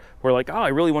here who are like, oh, I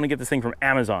really want to get this thing from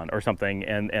Amazon or something,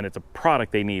 and it's a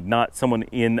product they need, not someone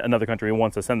in another country who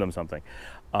wants to send them something.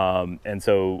 And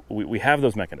so we have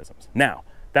those mechanisms. Now,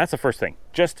 that's the first thing.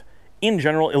 Just in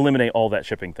general, eliminate all that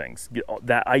shipping things.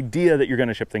 That idea that you're going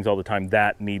to ship things all the time,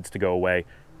 that needs to go away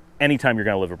anytime you're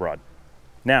going to live abroad.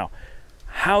 Now,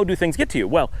 how do things get to you?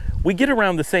 Well, we get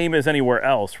around the same as anywhere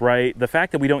else, right? The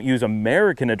fact that we don't use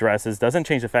American addresses doesn't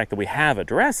change the fact that we have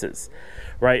addresses,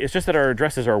 right? It's just that our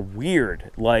addresses are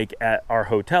weird. Like at our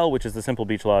hotel, which is the Simple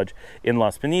Beach Lodge in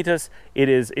Las Pinitas,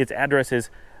 its address is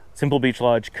Simple Beach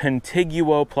Lodge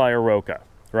Contiguo Playa Roca,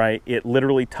 right? It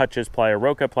literally touches Playa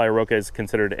Roca. Playa Roca is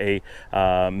considered a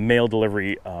mail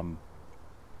delivery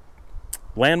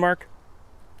landmark.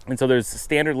 And so there's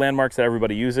standard landmarks that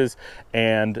everybody uses,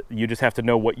 and you just have to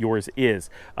know what yours is.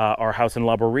 Our house in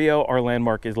Laborio, our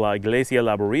landmark is La Iglesia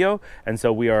Laborio, and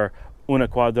so we are una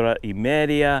cuadra y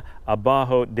media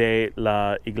abajo de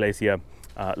la Iglesia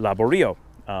Laborio.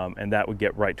 And that would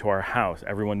get right to our house.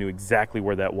 Everyone knew exactly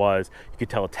where that was. You could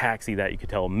tell a taxi that, you could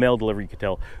tell a mail delivery, you could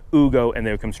tell Ugo, and they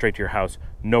would come straight to your house,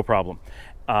 no problem.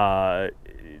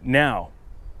 Now,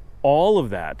 all of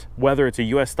that, whether it's a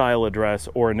US style address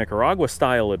or a Nicaragua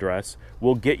style address,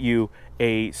 will get you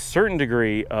a certain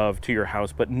degree to your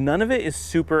house, but none of it is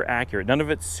super accurate. None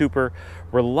of it's super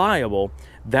reliable.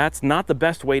 That's not the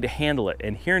best way to handle it.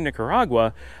 And here in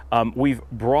Nicaragua, we've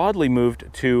broadly moved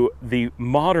to the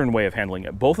modern way of handling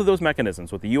it. Both of those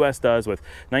mechanisms, what the US does with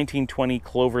 1920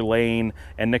 Clover Lane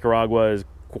and Nicaragua's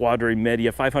Cuadra y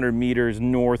Media, 500 meters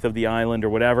north of the island or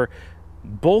whatever,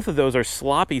 both of those are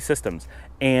sloppy systems.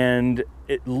 And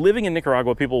living in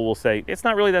Nicaragua, people will say, it's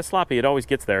not really that sloppy, it always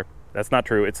gets there. That's not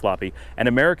true, it's sloppy. And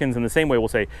Americans in the same way will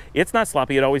say, it's not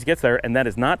sloppy, it always gets there, and that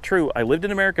is not true. I lived in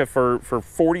America for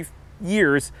 40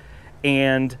 years,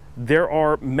 and there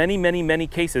are many, many, many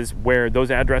cases where those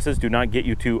addresses do not get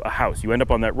you to a house. You end up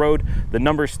on that road, the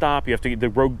numbers stop,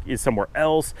 the road is somewhere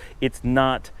else. It's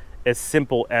not as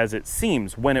simple as it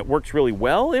seems. When it works really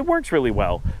well, it works really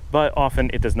well, but often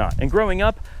it does not. And growing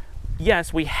up,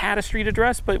 yes, we had a street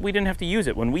address, but we didn't have to use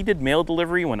it. When we did mail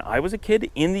delivery when I was a kid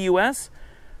in the US,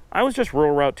 I was just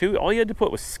rural route 2. All you had to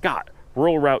put was Scott,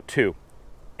 rural route 2,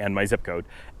 and my zip code,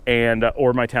 and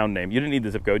or my town name. You didn't need the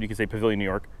zip code. You could say Pavilion, New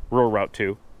York, rural route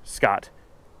 2, Scott,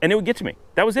 and it would get to me.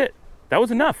 That was it. That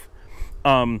was enough.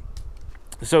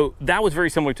 So that was very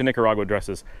similar to Nicaragua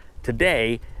addresses.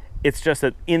 Today, it's just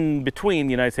that in between,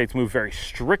 the United States moved very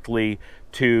strictly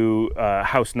to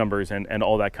house numbers and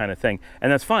all that kind of thing.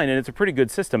 And that's fine, and it's a pretty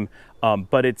good system,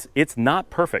 but it's not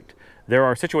perfect. There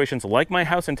are situations like my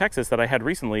house in Texas that I had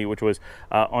recently, which was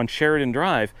on Sheridan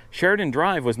Drive. Sheridan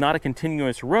Drive was not a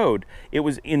continuous road. It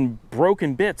was in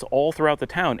broken bits all throughout the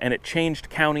town, and it changed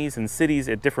counties and cities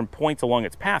at different points along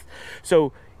its path.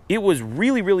 So it was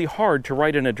really, really hard to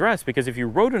write an address, because if you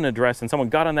wrote an address and someone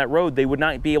got on that road, they would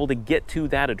not be able to get to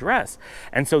that address.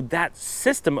 And so that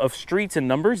system of streets and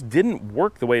numbers didn't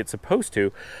work the way it's supposed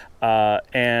to.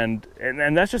 And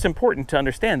that's just important to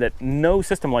understand, that no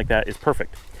system like that is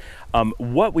perfect.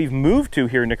 What we've moved to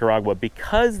here in Nicaragua,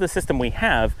 because the system we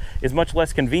have is much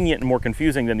less convenient and more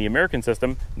confusing than the American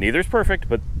system, neither is perfect,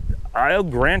 but I'll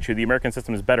grant you the American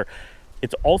system is better.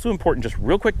 It's also important, just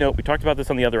real quick note, we talked about this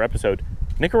on the other episode,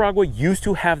 Nicaragua used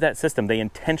to have that system. They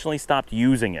intentionally stopped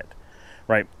using it,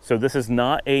 right? So this is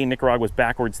not a Nicaragua's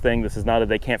backwards thing. This is not a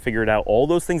they can't figure it out. All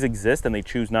those things exist and they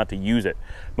choose not to use it.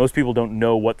 Most people don't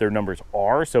know what their numbers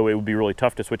are, so it would be really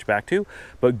tough to switch back to.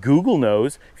 But Google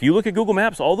knows. If you look at Google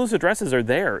Maps, all those addresses are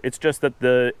there. It's just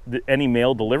that any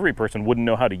mail delivery person wouldn't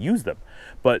know how to use them.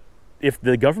 But if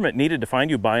the government needed to find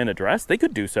you by an address, they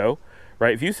could do so,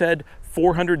 right? If you said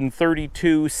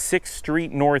 432 6th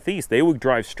Street Northeast, they would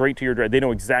drive straight to your address. They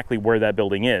know exactly where that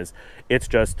building is. It's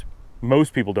just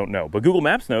most people don't know. But Google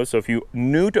Maps knows, so if you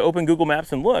knew to open Google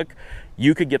Maps and look,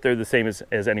 you could get there the same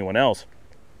as anyone else.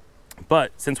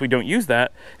 But since we don't use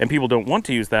that, and people don't want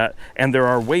to use that, and there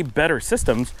are way better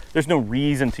systems, there's no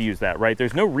reason to use that, right?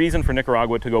 There's no reason for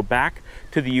Nicaragua to go back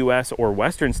to the US or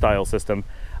Western style system,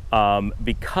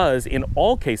 because in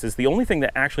all cases, the only thing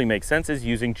that actually makes sense is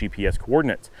using GPS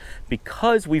coordinates.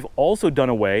 Because we've also done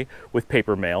away with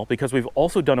paper mail, because we've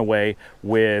also done away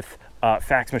with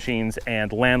fax machines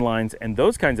and landlines and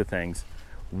those kinds of things,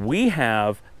 we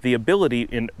have the ability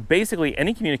in basically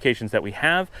any communications that we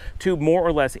have to more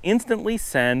or less instantly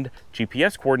send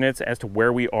GPS coordinates as to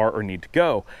where we are or need to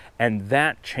go. And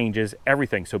that changes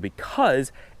everything. So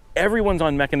because everyone's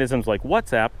on mechanisms like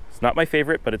WhatsApp, it's not my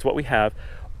favorite, but it's what we have,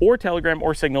 or Telegram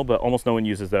or Signal, but almost no one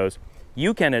uses those.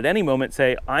 You can at any moment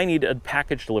say, I need a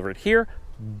package delivered here,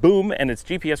 boom, and its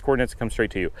GPS coordinates come straight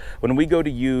to you. When we go to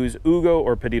use Ugo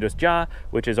or Pedidos Ya,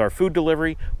 which is our food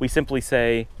delivery, we simply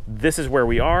say, this is where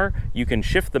we are. You can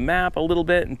shift the map a little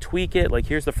bit and tweak it, like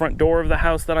here's the front door of the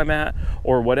house that I'm at,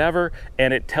 or whatever,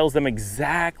 and it tells them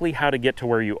exactly how to get to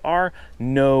where you are,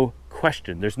 no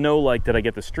question. There's no like, did I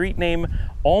get the street name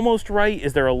almost right?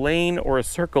 Is there a lane or a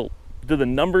circle? Do the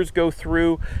numbers go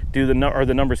through? Are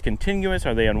the numbers continuous?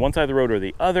 Are they on one side of the road or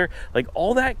the other? Like,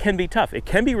 all that can be tough. It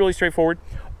can be really straightforward,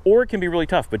 or it can be really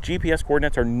tough, but GPS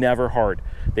coordinates are never hard.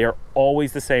 They are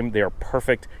always the same. They are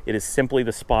perfect. It is simply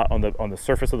the spot on the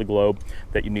surface of the globe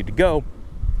that you need to go.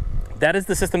 That is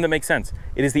the system that makes sense.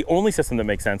 It is the only system that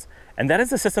makes sense, and that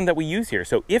is the system that we use here.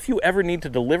 So if you ever need to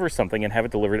deliver something and have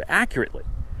it delivered accurately,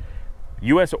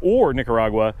 US or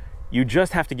Nicaragua, you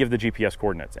just have to give the GPS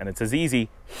coordinates, and it's as easy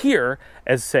here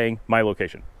as saying my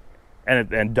location,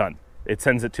 and done. It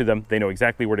sends it to them. They know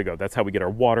exactly where to go. That's how we get our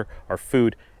water, our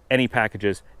food, any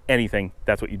packages, anything.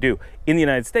 That's what you do. In the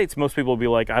United States, most people will be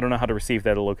like, I don't know how to receive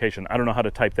that location. I don't know how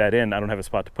to type that in. I don't have a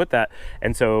spot to put that.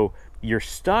 And so you're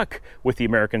stuck with the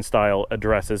American style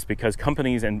addresses because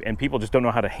companies and people just don't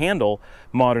know how to handle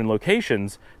modern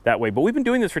locations that way. But we've been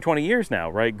doing this for 20 years now,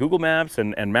 right? Google Maps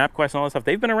and MapQuest and all that stuff,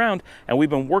 they've been around, and we've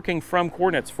been working from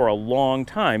coordinates for a long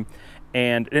time,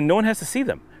 and no one has to see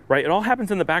them, right? It all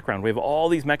happens in the background. We have all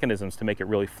these mechanisms to make it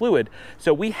really fluid.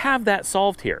 So we have that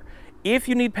solved here. If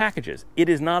you need packages, it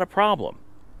is not a problem.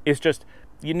 It's just,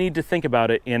 you need to think about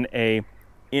it in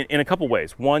a couple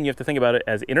ways. One, you have to think about it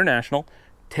as international.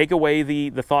 Take away the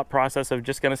thought process of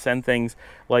just going to send things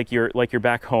like you're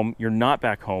back home. You're not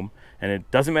back home, and it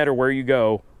doesn't matter where you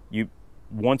go.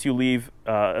 Once you leave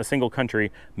a single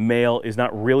country, mail is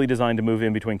not really designed to move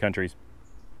in between countries.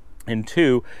 And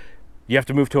two, you have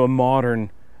to move to a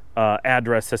modern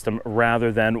address system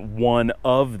rather than one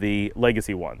of the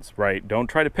legacy ones, right? Don't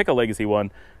try to pick a legacy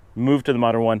one. Move to the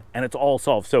modern one, and it's all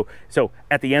solved. So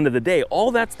at the end of the day,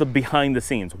 all that's the behind the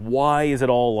scenes. Why is it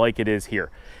all like it is here?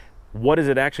 What is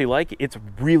it actually like? It's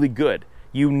really good.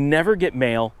 You never get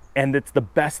mail And it's the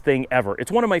best thing ever.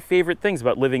 It's one of my favorite things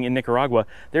about living in Nicaragua.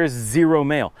 There's zero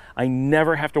mail. I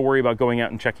never have to worry about going out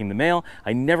and checking the mail.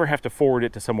 I never have to forward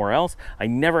it to somewhere else. I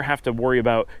never have to worry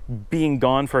about being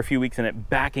gone for a few weeks and it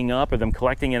backing up, or them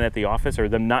collecting it at the office, or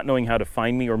them not knowing how to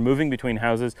find me, or moving between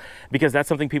houses, because that's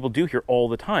something people do here all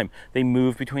the time. They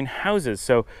move between houses,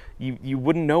 so you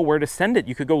wouldn't know where to send it.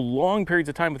 You could go long periods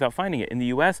of time without finding it. In the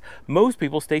US, most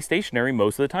people stay stationary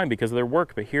most of the time because of their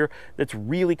work, but here that's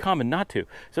really common not to.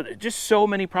 So just so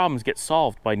many problems get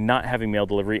solved by not having mail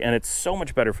delivery, and it's so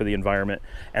much better for the environment.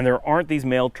 And there aren't these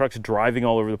mail trucks driving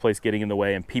all over the place getting in the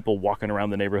way, and people walking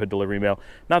around the neighborhood delivering mail.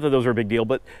 Not that those are a big deal,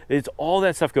 but it's all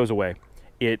that stuff goes away.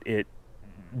 It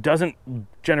doesn't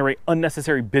generate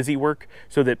unnecessary busy work,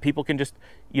 so that people can just,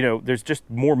 you know, there's just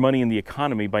more money in the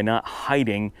economy by not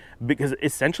hiding, because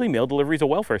essentially mail delivery is a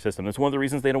welfare system. That's one of the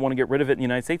reasons they don't want to get rid of it in the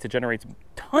United States. It generates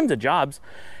tons of jobs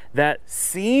that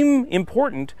seem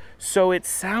important, so it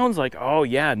sounds like, oh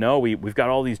yeah, no, we've got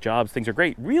all these jobs, things are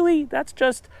great. Really, that's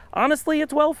just, honestly,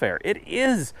 it's welfare. It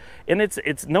is, and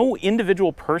it's no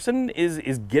individual person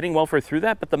is getting welfare through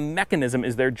that, but the mechanism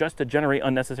is there just to generate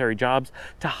unnecessary jobs,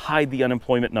 to hide the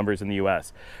unemployment numbers in the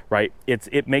US, right?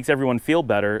 It makes everyone feel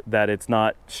better that it's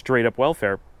not straight up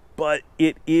welfare, but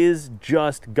it is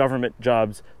just government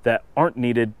jobs that aren't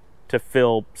needed to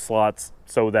fill slots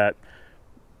so that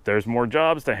there's more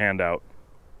jobs to hand out,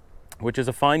 which is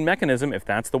a fine mechanism if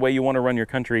that's the way you want to run your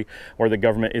country, where the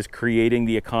government is creating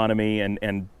the economy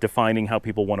and defining how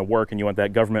people want to work, and you want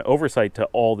that government oversight to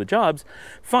all the jobs.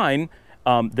 Fine.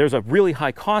 There's a really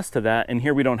high cost to that, and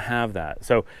here we don't have that.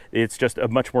 So it's just a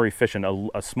much more efficient,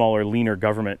 a smaller, leaner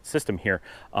government system here.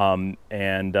 But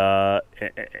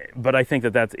I think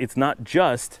that it's not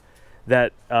just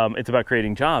that it's about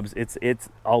creating jobs. It's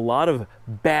a lot of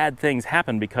bad things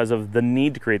happen because of the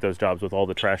need to create those jobs, with all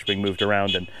the trash being moved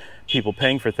around and people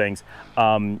paying for things.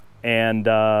 So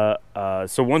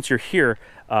once you're here,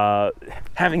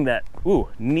 having that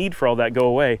need for all that go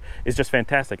away is just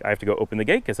fantastic. I have to go open the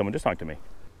gate because someone just talked to me.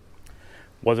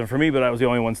 Wasn't for me, but I was the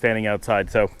only one standing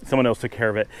outside, so someone else took care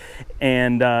of it.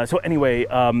 And so anyway,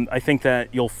 I think that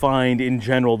you'll find in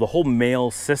general the whole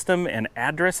mail system and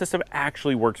address system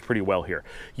actually works pretty well here.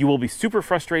 You will be super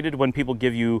frustrated when people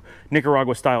give you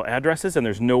Nicaragua style addresses and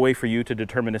there's no way for you to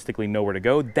deterministically know where to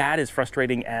go. That is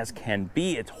frustrating as can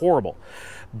be. It's horrible.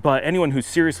 But anyone who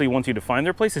seriously wants you to find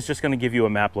their place is just going to give you a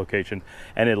map location,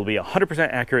 and it'll be 100%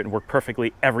 accurate and work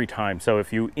perfectly every time. So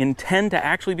if you intend to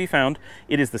actually be found,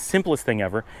 it is the simplest thing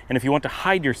ever. And if you want to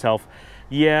hide yourself,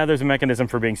 yeah, there's a mechanism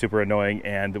for being super annoying,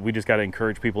 and we just got to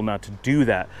encourage people not to do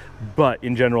that. But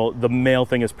in general, the mail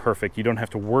thing is perfect. You don't have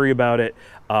to worry about it.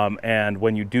 And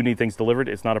when you do need things delivered,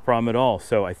 it's not a problem at all.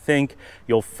 So I think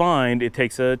you'll find it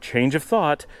takes a change of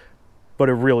thought, but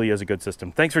it really is a good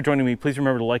system. Thanks for joining me. Please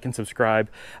remember to like and subscribe.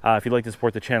 If you'd like to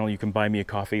support the channel, you can buy me a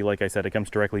coffee. Like I said, it comes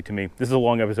directly to me. This is a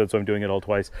long episode, so I'm doing it all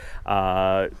twice.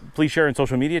 Please share on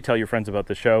social media. Tell your friends about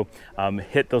the show.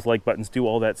 Hit those like buttons. Do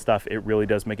all that stuff. It really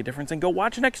does make a difference. And go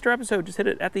watch an extra episode. Just hit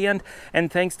it at the end.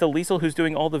 And thanks to Liesl, who's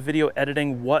doing all the video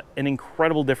editing. What an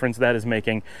incredible difference that is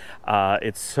making.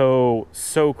 It's so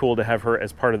cool to have her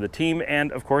as part of the team.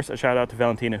 And of course, a shout out to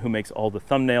Valentina, who makes all the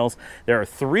thumbnails. There are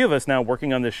 3 of us now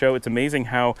working on this show. It's amazing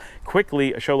how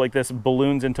quickly a show like this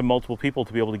balloons into multiple people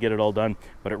to be able to get it all done,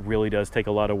 but it really does take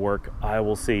a lot of work. I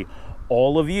will see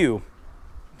all of you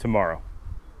tomorrow.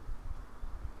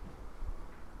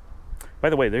 By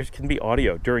the way, there can be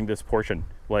audio during this portion.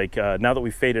 Like now that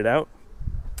we've faded out,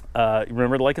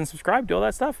 remember to like and subscribe, do all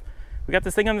that stuff. We got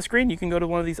this thing on the screen. You can go to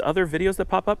one of these other videos that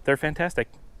pop up. They're fantastic.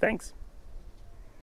 Thanks.